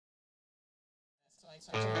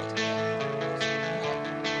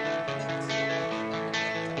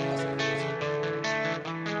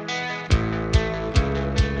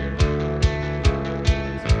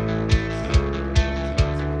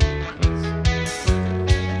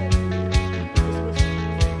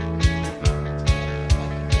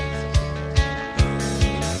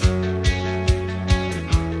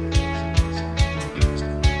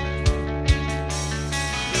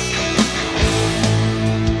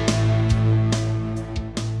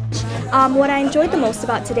What I enjoyed the most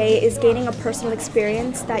about today is gaining a personal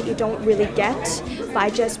experience that you don't really get by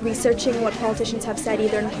just researching what politicians have said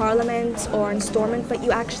either in Parliament or in Stormont, but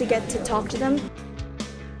you actually get to talk to them.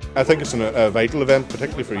 I think it's a vital event,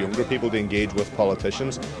 particularly for younger people, to engage with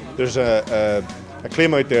politicians. There's a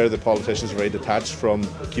claim out there that politicians are very detached from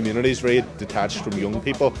communities, very detached from young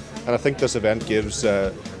people, and I think this event gives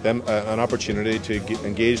them an opportunity to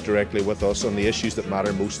engage directly with us on the issues that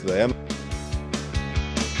matter most to them.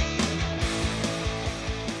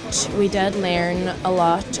 We did learn a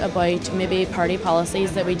lot about maybe party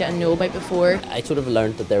policies that we didn't know about before. I sort of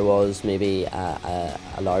learned that there was maybe a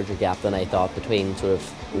larger gap than I thought between sort of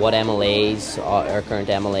what MLAs, our current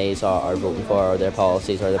MLAs are voting for, or their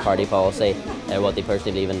policies, or their party policy, or what they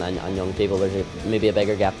personally believe in, and young people. There's maybe a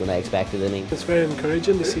bigger gap than I expected. It's very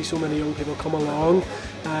encouraging to see so many young people come along,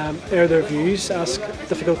 air their views, ask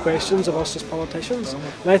difficult questions of us as politicians.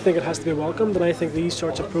 And I think it has to be welcomed, and I think these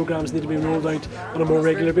sorts of programmes need to be rolled out on a more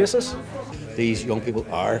regular basis. These young people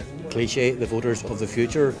are, cliche, the voters of the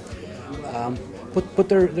future. But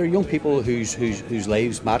they're young people whose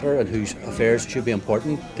lives matter and whose affairs should be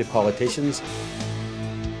important to politicians.